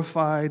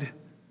glorified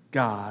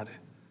God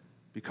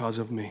because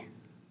of me.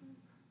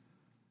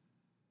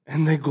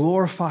 And they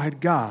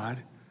glorified God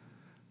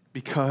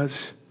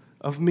because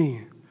of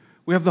me.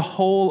 We have the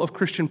whole of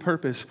Christian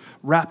purpose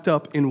wrapped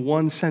up in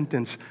one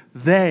sentence.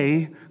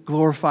 They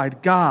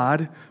glorified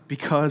God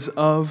because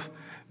of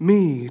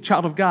me.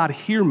 Child of God,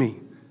 hear me.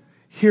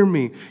 Hear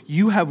me.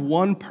 You have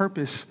one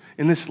purpose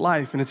in this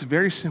life, and it's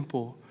very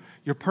simple.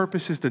 Your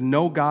purpose is to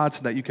know God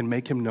so that you can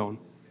make him known.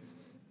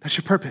 That's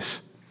your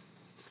purpose.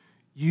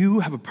 You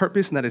have a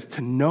purpose, and that is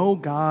to know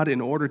God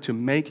in order to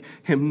make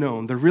him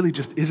known. There really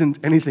just isn't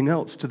anything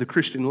else to the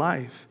Christian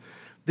life.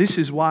 This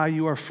is why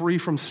you are free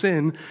from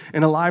sin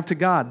and alive to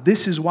God.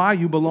 This is why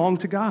you belong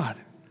to God.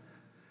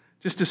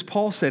 Just as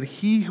Paul said,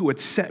 he who had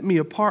set me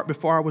apart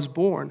before I was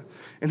born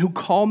and who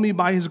called me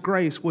by his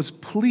grace was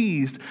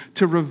pleased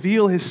to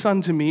reveal his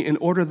son to me in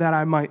order that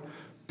I might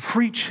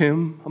preach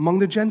him among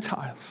the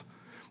Gentiles.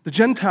 The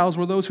Gentiles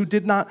were those who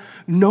did not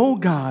know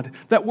God.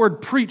 That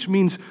word preach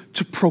means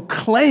to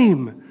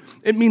proclaim.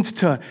 It means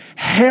to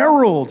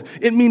herald.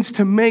 It means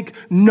to make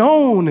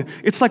known.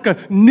 It's like a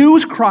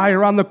news cry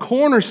around the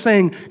corner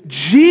saying,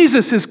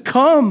 Jesus is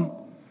come.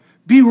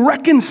 Be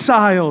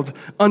reconciled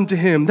unto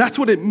him. That's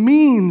what it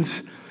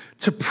means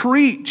to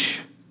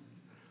preach.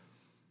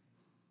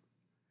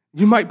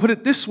 You might put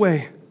it this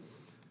way.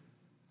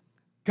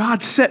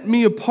 God set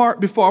me apart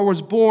before I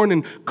was born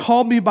and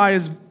called me by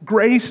his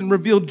grace and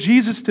revealed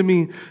Jesus to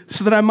me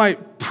so that I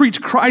might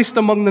preach Christ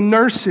among the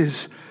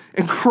nurses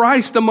and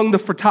Christ among the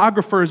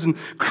photographers and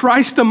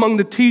Christ among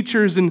the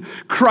teachers and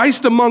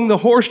Christ among the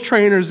horse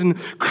trainers and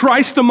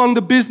Christ among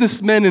the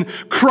businessmen and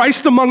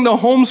Christ among the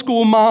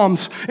homeschool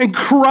moms and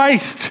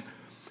Christ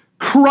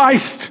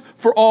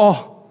for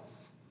all.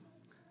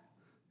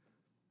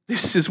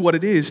 This is what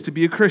it is to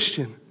be a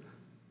Christian.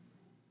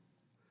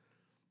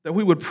 That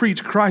we would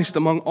preach Christ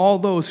among all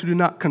those who do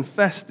not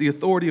confess the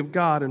authority of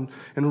God and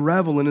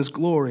revel in his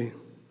glory.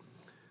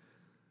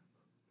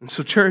 And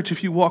so, church,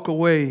 if you walk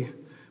away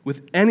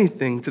with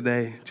anything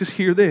today, just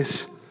hear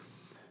this.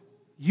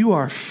 You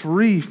are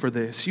free for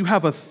this. You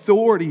have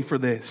authority for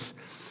this.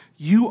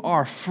 You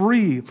are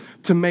free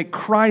to make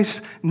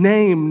Christ's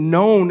name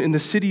known in the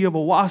city of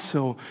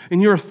Owasso.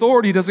 And your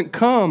authority doesn't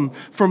come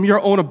from your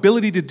own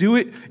ability to do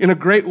it in a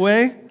great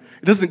way.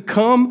 It doesn't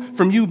come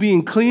from you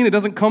being clean. It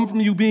doesn't come from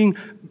you being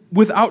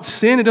without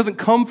sin. It doesn't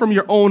come from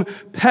your own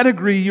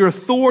pedigree. Your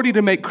authority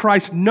to make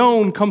Christ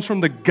known comes from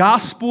the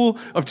gospel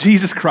of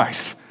Jesus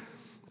Christ.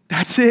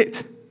 That's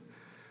it.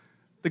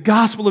 The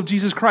gospel of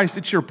Jesus Christ.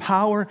 It's your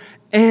power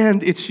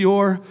and it's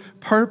your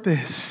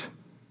purpose.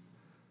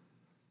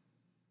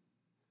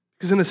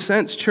 Because in a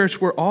sense,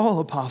 church, we're all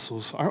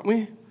apostles, aren't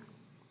we?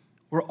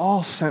 We're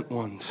all sent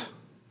ones.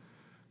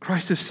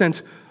 Christ has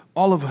sent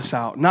all of us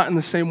out, not in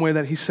the same way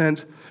that he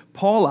sent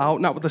Paul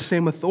out, not with the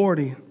same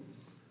authority.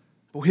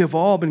 But we have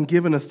all been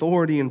given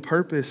authority and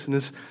purpose. And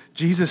as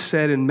Jesus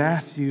said in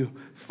Matthew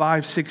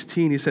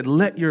 5:16, he said,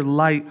 let your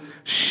light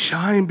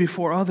shine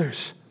before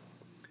others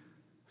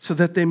so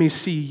that they may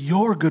see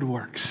your good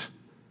works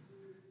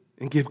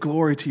and give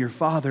glory to your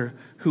Father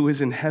who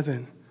is in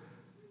heaven.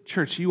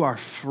 Church, you are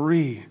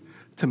free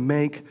to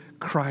make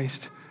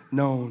Christ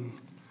known.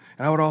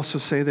 And I would also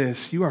say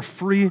this, you are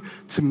free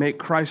to make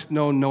Christ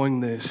known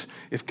knowing this.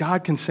 If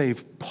God can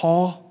save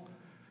Paul,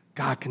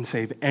 God can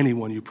save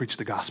anyone you preach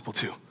the gospel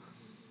to.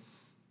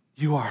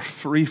 You are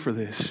free for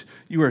this.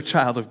 You are a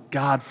child of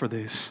God for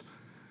this.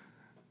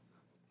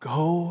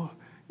 Go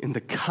in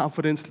the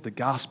confidence that the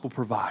gospel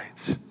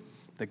provides,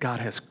 that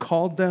God has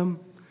called them,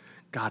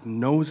 God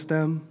knows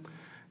them,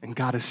 and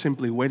God is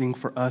simply waiting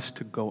for us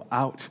to go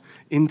out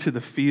into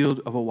the field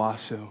of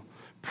Owasso,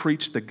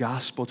 preach the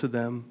gospel to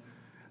them,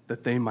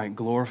 that they might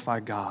glorify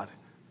God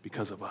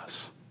because of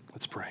us.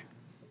 Let's pray.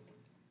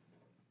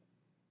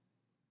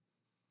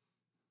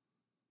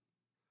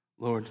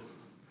 Lord,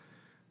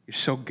 you're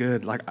so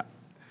good.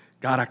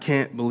 God, I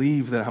can't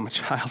believe that I'm a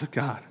child of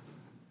God.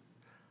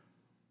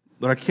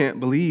 Lord, I can't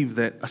believe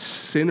that a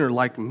sinner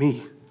like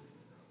me,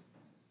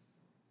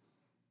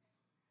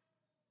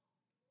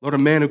 Lord, a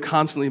man who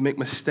constantly makes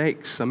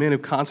mistakes, a man who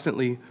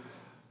constantly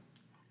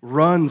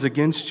runs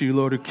against you,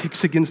 Lord, who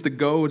kicks against the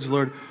goads,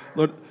 Lord,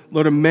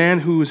 a man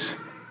who's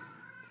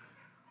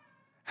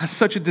has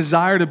such a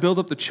desire to build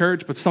up the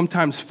church, but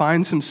sometimes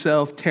finds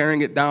himself tearing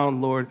it down,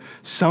 Lord.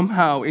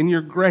 Somehow, in your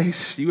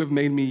grace, you have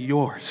made me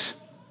yours.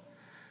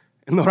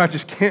 And Lord, I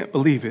just can't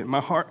believe it.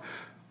 My heart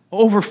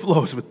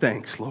overflows with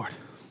thanks, Lord.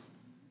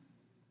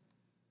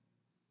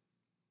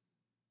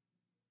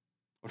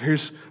 Lord,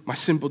 here's my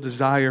simple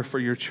desire for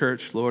your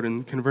church, Lord,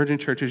 and Convergent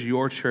Church is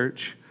your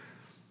church.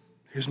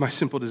 Here's my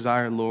simple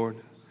desire, Lord,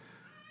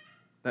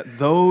 that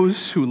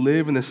those who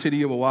live in the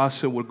city of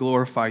Owasso would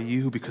glorify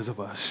you because of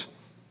us.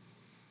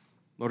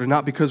 Lord, and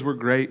not because we're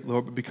great,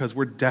 Lord, but because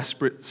we're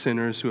desperate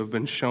sinners who have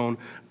been shown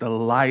the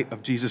light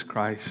of Jesus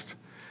Christ.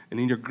 And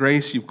in your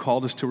grace, you've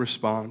called us to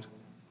respond.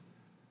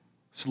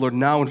 So, Lord,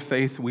 now in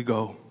faith we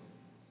go.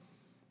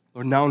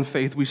 Lord, now in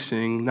faith we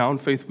sing. Now in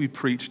faith we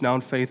preach. Now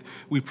in faith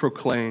we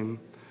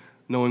proclaim,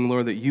 knowing,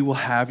 Lord, that you will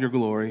have your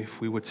glory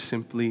if we would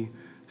simply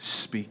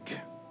speak.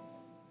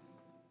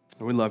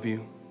 Lord, we love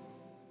you.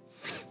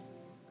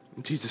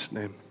 In Jesus'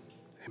 name.